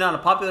one, maybe not a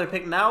popular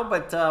pick now,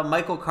 but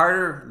Michael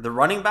Carter, the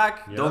running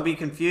back. Yeah. Don't be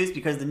confused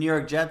because the New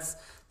York Jets,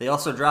 they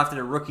also drafted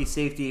a rookie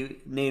safety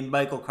named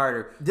Michael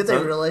Carter. Did they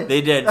really?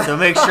 They did. So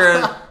make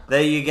sure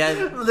that you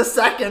get... The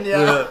second,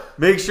 yeah.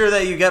 Make sure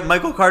that you get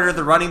Michael Carter,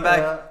 the running back.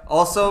 Yeah.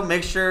 Also,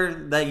 make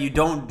sure that you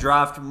don't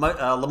draft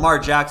Lamar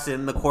Jackson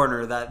in the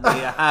corner that they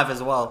have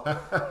as well.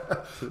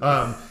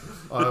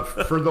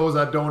 For those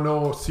that don't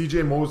know,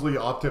 C.J. Mosley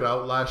opted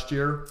out last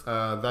year.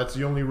 That's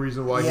the only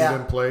reason why he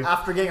didn't play.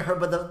 After getting hurt,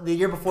 but the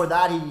year before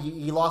that,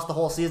 he lost the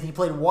whole season. He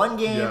played one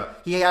game. Yeah.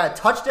 He had a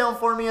touchdown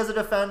for me as a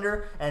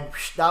defender, and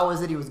that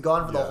was it. He was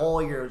gone for the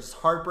whole year. It's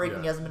heartbreaking.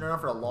 Yeah. He hasn't been around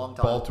for a long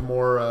time.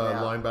 Baltimore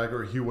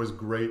linebacker. He was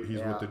great. He's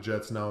Yeah. with the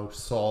Jets now.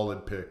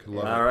 Solid pick.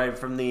 Love it. All right,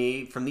 from the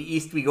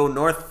east we go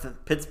north,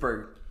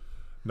 Pittsburgh.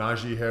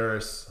 Najee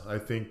Harris. I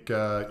think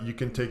you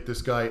can take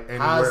this guy Has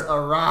anywhere.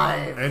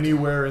 arrived.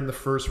 Anywhere in the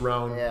first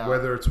round, Yeah.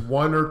 whether it's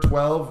 1 or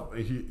 12,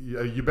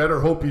 you better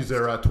hope he's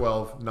there at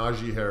 12.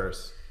 Najee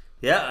Harris.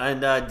 Yeah,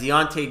 and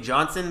Deontay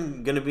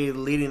Johnson going to be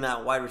leading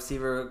that wide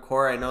receiver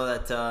core. I know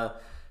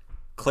that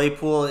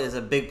Claypool is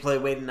a big play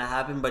waiting to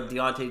happen, but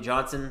Deontay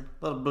Johnson,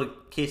 a little bit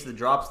of case of the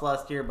drops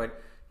last year, but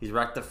he's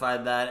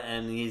rectified that,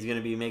 and he's going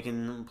to be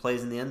making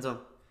plays in the end zone.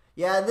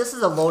 Yeah, this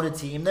is a loaded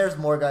team. There's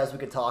more guys we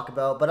could talk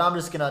about, but I'm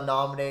just gonna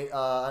nominate,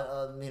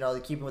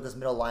 keeping with this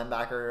middle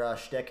linebacker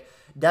shtick.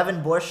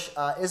 Devin Bush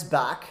is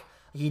back.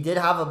 He did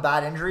have a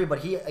bad injury, but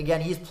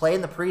he's played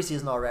in the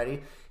preseason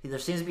already. There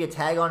seems to be a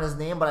tag on his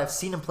name, but I've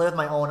seen him play with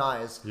my own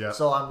eyes. Yeah.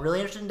 So I'm really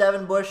interested in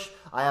Devin Bush.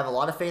 I have a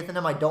lot of faith in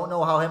him. I don't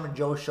know how him and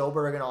Joe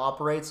Schober are going to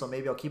operate, so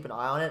maybe I'll keep an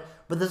eye on it.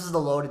 But this is the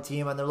loaded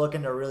team, and they're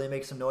looking to really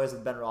make some noise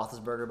with Ben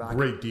Roethlisberger back.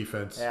 Great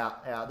defense.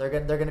 Yeah, they're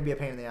going to be a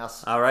pain in the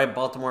ass. All right,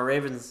 Baltimore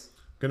Ravens.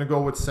 Gonna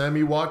go with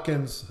Sammy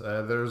Watkins.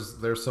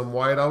 There's some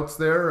wideouts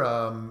there.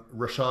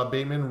 Rashad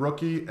Bateman,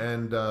 rookie,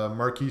 and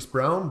Marquise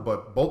Brown,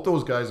 but both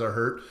those guys are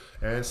hurt.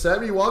 And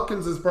Sammy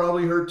Watkins is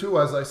probably hurt too,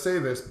 as I say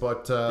this,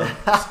 but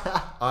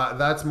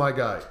that's my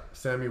guy,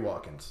 Sammy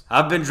Watkins.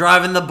 I've been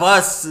driving the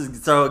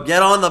bus, so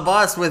get on the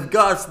bus with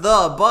Gus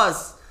the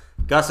Bus.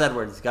 Gus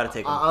Edwards, got to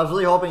take him. I was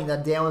really hoping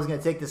that Dan was going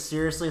to take this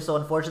seriously, so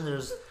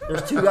unfortunately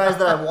there's two guys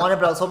that I wanted,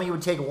 but I was hoping he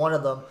would take one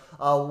of them.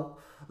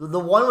 The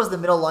one was the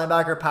middle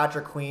linebacker,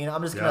 Patrick Queen.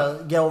 I'm just going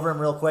to get over him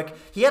real quick.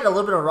 He had a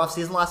little bit of a rough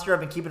season last year. I've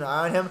been keeping an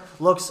eye on him.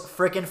 Looks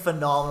freaking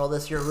phenomenal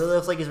this year. Really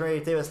looks like he's ready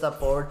to take a step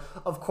forward.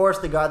 Of course,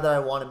 the guy that I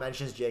want to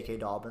mention is J.K.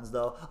 Dobbins,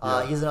 though.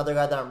 He's another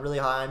guy that I'm really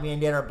high on. Me and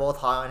Dan are both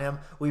high on him.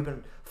 We've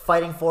been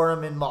fighting for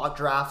him in mock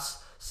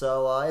drafts,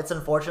 so it's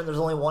unfortunate there's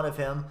only one of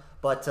him.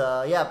 But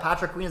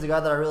Patrick Queen is a guy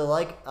that I really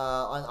like.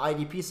 On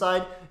IDP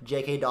side,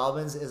 J.K.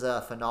 Dobbins is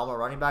a phenomenal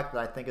running back that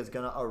I think is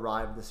going to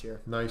arrive this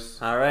year.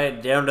 Nice. All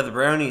right, down to the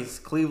Brownies,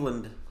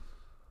 Cleveland.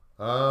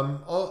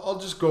 I'll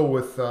just go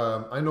with.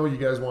 I know you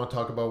guys want to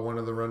talk about one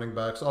of the running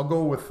backs. I'll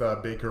go with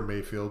Baker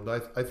Mayfield.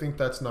 I think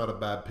that's not a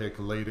bad pick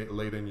late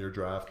in your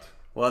draft.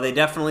 Well, they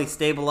definitely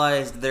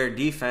stabilized their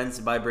defense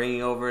by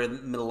bringing over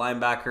middle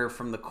linebacker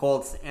from the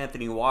Colts,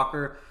 Anthony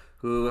Walker,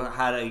 who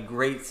had a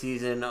great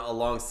season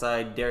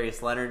alongside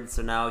Darius Leonard.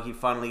 So now he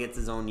finally gets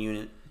his own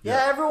unit.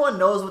 Yeah, everyone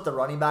knows what the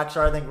running backs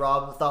are. I think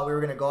Rob thought we were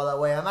going to go that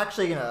way. I'm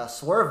actually going to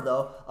swerve,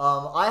 though.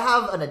 I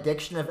have an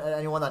addiction, if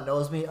anyone that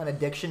knows me, an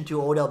addiction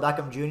to Odell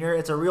Beckham Jr.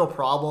 It's a real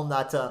problem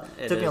that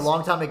took me a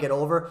long time to get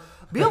over.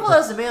 Be able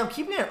as a man, I'm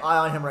keeping an eye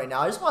on him right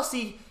now. I just want to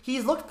see.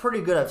 He's looked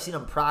pretty good. I've seen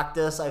him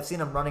practice. I've seen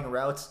him running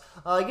routes.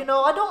 I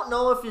don't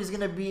know if he's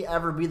going to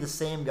ever be the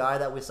same guy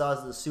that we saw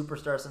as the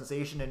superstar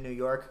sensation in New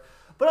York.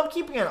 But I'm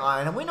keeping an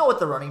eye on him. We know what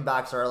the running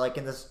backs are like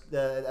in this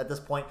at this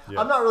point. Yeah.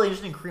 I'm not really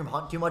interested in Kareem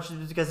Hunt too much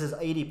just because his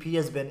ADP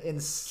has been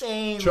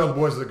insanely Chubb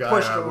was the guy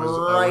pushed I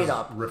was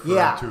up.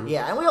 Referring to.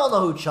 Yeah, and we all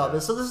know who Chubb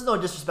is, so this is no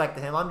disrespect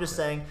to him. I'm just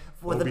saying,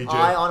 with an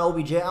eye on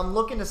OBJ, I'm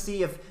looking to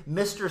see if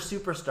Mr.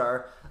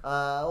 Superstar,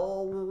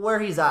 where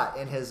he's at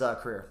in his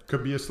career.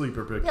 Could be a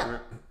sleeper pick. Yeah.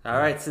 All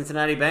right,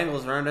 Cincinnati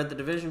Bengals round out the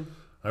division.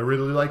 I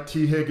really like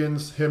T.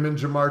 Higgins. Him and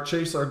Jamar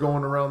Chase are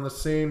going around the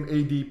same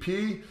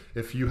ADP.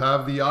 If you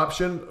have the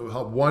option,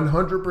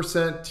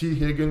 100% T.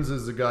 Higgins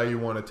is the guy you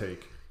want to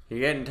take.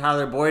 You're getting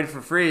Tyler Boyd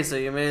for free, so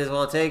you may as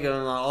well take him.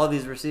 All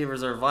these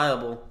receivers are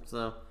viable.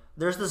 So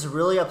there's this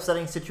really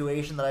upsetting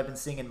situation that I've been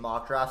seeing in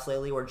mock drafts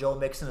lately where Joe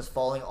Mixon is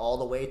falling all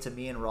the way to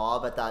me and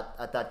Rob at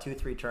that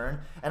 2-3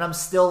 turn. And I'm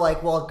still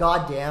like, well,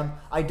 goddamn,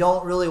 I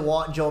don't really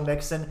want Joe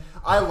Mixon.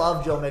 I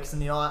love Joe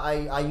Mixon.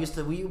 I used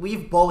to,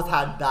 we've both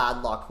had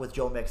bad luck with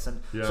Joe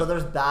Mixon. Yeah. So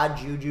there's bad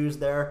jujus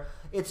there.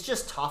 It's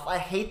just tough. I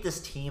hate this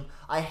team.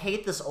 I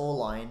hate this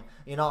O-line.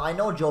 I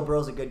know Joe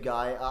Burrow's a good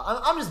guy.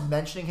 I'm just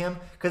mentioning him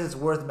because it's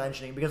worth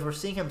mentioning because we're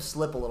seeing him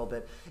slip a little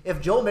bit.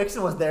 If Joe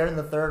Mixon was there in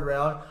the third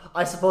round,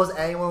 I suppose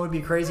anyone would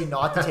be crazy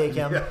not to take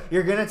him. Yeah.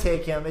 You're going to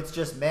take him. It's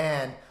just,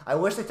 man, I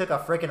wish they took a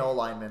freaking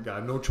O-lineman.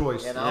 Got no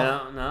choice.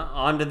 No.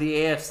 On to the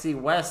AFC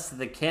West,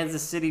 the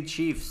Kansas City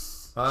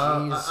Chiefs.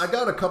 I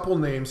got a couple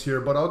names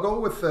here, but I'll go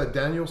with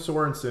Daniel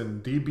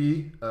Sorensen,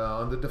 DB,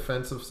 on the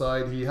defensive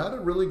side. He had a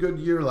really good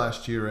year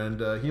last year,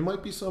 and he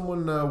might be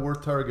someone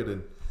worth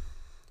targeting.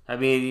 I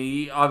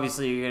mean,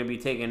 obviously you're going to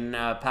be taking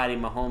Patty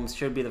Mahomes.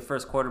 Should be the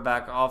first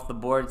quarterback off the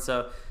board,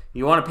 so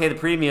you want to pay the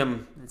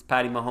premium. It's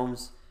Patty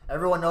Mahomes.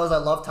 Everyone knows I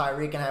love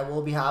Tyreek, and I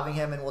will be having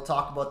him, and we'll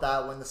talk about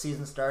that when the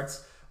season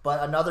starts.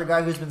 But another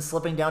guy who's been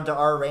slipping down to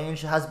our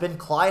range has been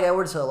Clyde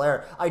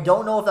Edwards-Helaire. I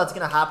don't know if that's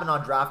going to happen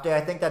on draft day. I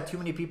think that too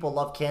many people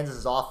love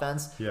Kansas'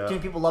 offense. Yeah. Too many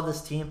people love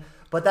this team.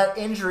 But that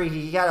injury,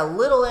 he had a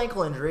little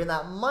ankle injury, and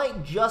that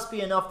might just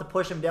be enough to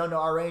push him down to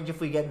our range if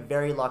we get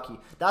very lucky.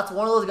 That's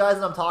one of those guys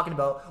that I'm talking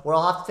about where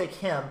I'll have to take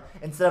him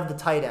instead of the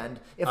tight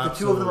end if the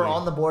two of them are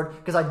on the board,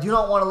 because I do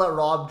not want to let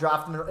Rob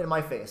draft him in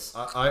my face.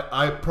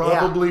 I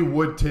probably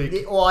would take.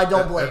 Well, I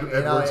don't blame you.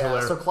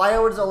 Edwards-Helaire. So Clyde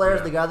Edwards-Helaire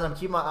is the guy that I'm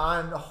keeping my eye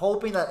on.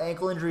 Hoping that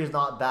ankle injury is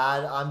not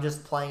bad. I'm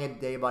just playing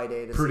it day by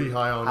day to Pretty see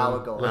high on how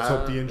him. it goes. Let's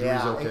hope the injury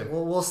is okay.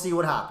 We'll see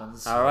what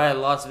happens. All right,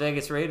 Las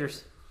Vegas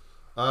Raiders.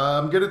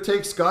 I'm gonna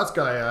take Scott's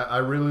guy. I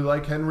really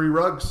like Henry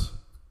Ruggs.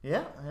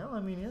 Yeah, I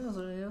mean, it's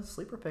a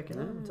sleeper pick.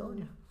 I'm telling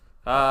you.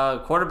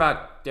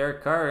 Quarterback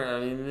Derek Carr. I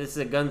mean, this is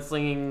a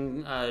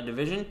gunslinging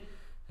division,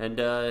 and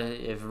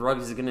if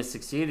Ruggs is going to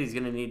succeed, he's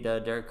going to need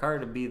Derek Carr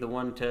to be the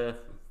one to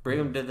bring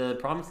him to the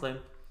promised land.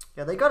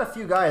 Yeah, they got a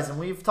few guys, and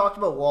we've talked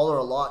about Waller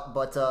a lot,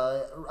 but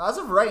as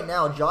of right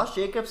now, Josh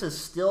Jacobs is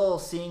still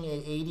seeing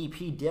an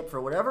ADP dip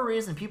for whatever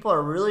reason. People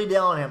are really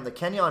down on him. The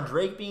Kenyon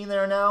Drake being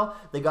there now,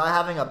 the guy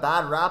having a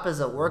bad rap as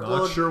a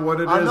workload. Not sure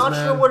what it I'm is, not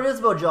man. sure what it is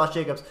about Josh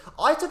Jacobs.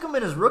 I took him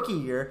in his rookie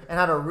year and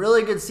had a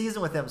really good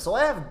season with him, so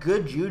I have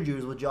good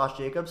jujus with Josh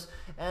Jacobs,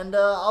 and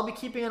I'll be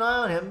keeping an eye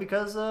on him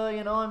because,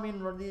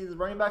 the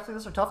running backs like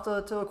this are tough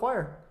to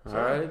acquire. So,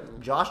 All right.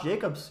 Josh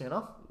Jacobs,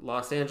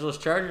 Los Angeles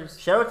Chargers.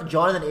 Shout out to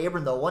Jonathan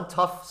Abram, though. One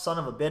tough son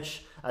of a bitch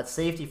at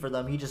safety for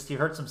them. He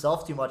hurts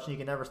himself too much and he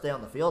can never stay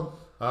on the field.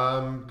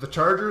 The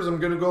Chargers, I'm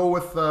gonna go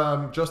with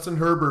Justin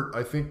Herbert.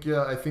 I think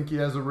he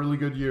has a really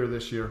good year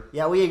this year.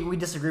 Yeah, we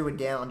disagree with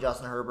Dan on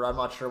Justin Herbert. I'm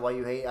not sure why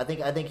you hate. I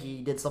think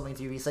he did something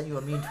to you. He sent you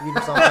a mean tweet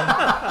or something.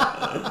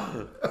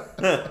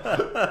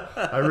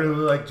 I really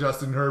like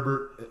Justin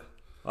Herbert.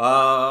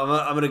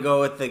 I'm going to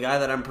go with the guy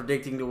that I'm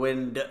predicting to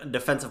win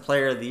Defensive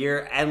Player of the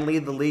Year and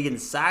lead the league in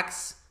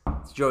sacks.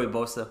 It's Joey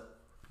Bosa.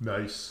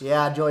 Nice.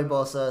 Yeah, Joey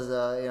Bosa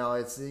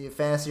is it's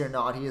fantasy or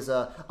not. He is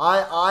so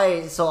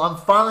I'm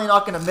finally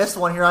not going to miss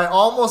one here. I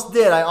almost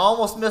did. I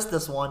almost missed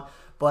this one.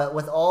 But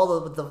with all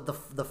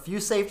the few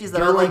safeties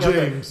that Derwin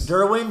James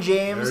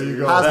There you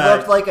go. has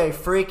looked like a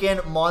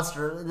freaking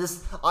monster.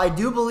 I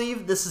do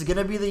believe this is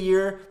gonna be the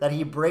year that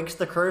he breaks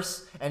the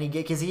curse and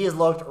because he has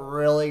looked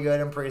really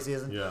good in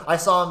preseason. Yeah. I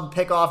saw him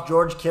pick off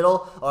George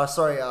Kittle.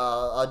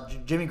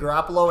 Jimmy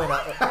Garoppolo in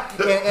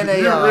a.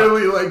 You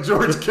really like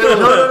George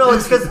Kittle? No.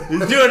 It's because He's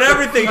doing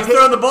everything. He's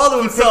throwing the ball to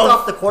he picked himself.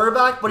 off the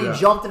quarterback, but Yeah. he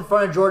jumped in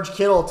front of George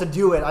Kittle to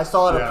do it. I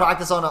saw it at Yeah.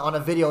 practice on a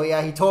video.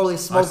 Yeah, he totally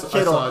smoked I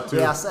Kittle. saw it too.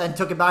 Yes, and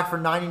took it back for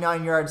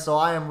 99 yards. So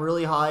I am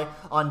really high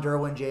on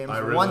Derwin James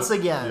once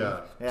again.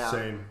 Yeah,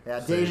 same. Yeah,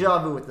 same. deja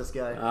vu with this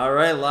guy. All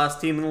right,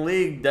 last team in the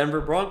league,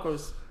 Denver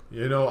Broncos.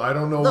 I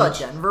don't know The which.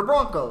 Denver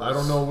Broncos. I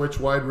don't know which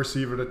wide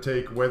receiver to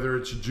take, whether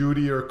it's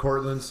Judy or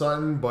Cortland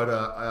Sutton, but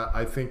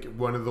I think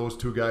one of those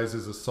two guys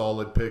is a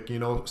solid pick.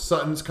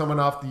 Sutton's coming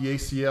off the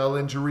ACL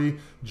injury.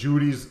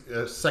 Judy's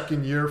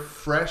second year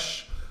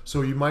fresh,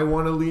 so you might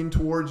want to lean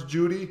towards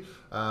Judy,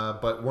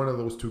 but one of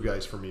those two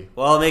guys for me.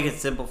 Well, I'll make it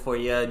simple for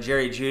you.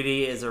 Jerry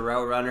Jeudy is a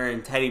route runner,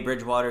 and Teddy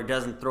Bridgewater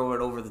doesn't throw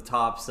it over the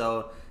top,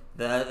 so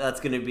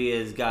that's going to be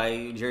his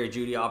guy, Jerry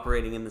Jeudy,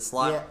 operating in the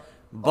slot. Yeah.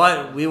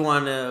 But we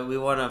want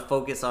to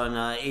focus on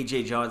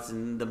AJ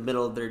Johnson, the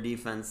middle of their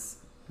defense.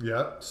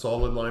 Yeah,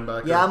 solid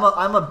linebacker. Yeah,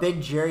 I'm a big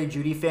Jerry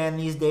Jeudy fan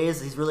these days.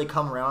 He's really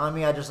come around on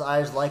me. I just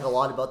like a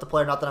lot about the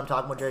player. Not that I'm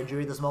talking about Jerry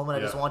Jeudy this moment.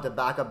 I just want to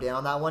back up Dan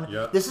on that one.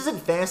 Yeah. This isn't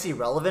fantasy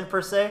relevant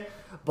per se,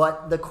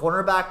 but the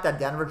cornerback that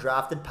Denver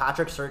drafted,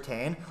 Patrick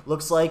Surtain,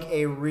 looks like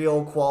a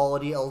real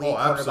quality elite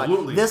cornerback.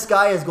 Absolutely. This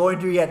guy is going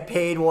to get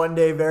paid one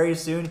day very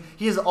soon.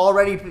 He has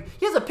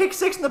a pick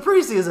 6 in the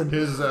preseason.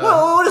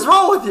 What is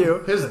wrong with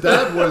you? His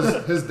dad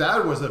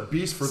was a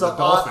beast for the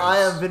Dolphins. I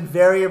have been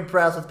very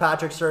impressed with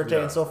Patrick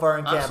Surtain so far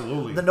in camp.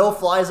 Absolutely. The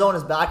no-fly zone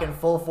is back in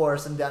full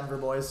force in Denver,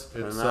 boys.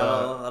 It's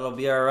That'll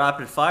be our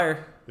rapid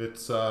fire.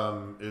 it's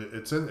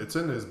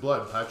in his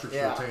blood. Patrick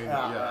Surtain.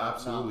 Yeah,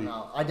 absolutely.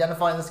 No.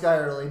 Identifying this guy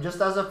early, just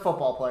as a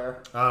football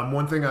player.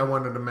 One thing I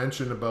wanted to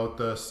mention about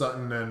the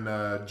Sutton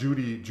and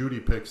Judy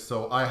picks.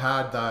 So I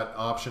had that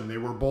option. They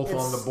were both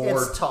on the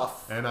board. It's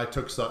tough. And I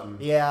took Sutton.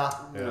 Yeah.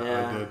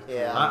 I did.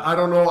 Yeah. I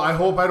don't know. I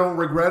hope I don't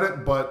regret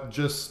it, but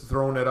just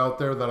throwing it out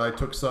there that I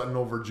took Sutton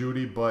over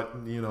Judy. But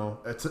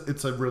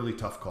it's a really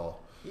tough call.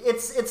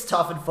 It's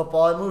tough in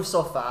football. It moves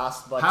so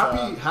fast. But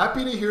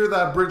happy to hear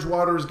that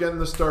Bridgewater is getting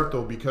the start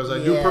though, because I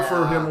do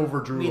prefer him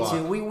over Drew Lock. Me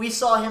too. We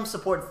saw him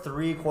support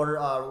 3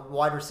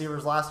 wide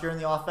receivers last year in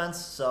the offense,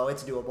 so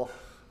it's doable.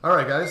 All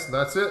right, guys,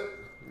 that's it.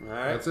 All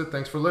right. That's it.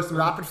 Thanks for listening.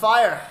 Rapid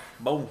fire.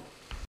 Boom.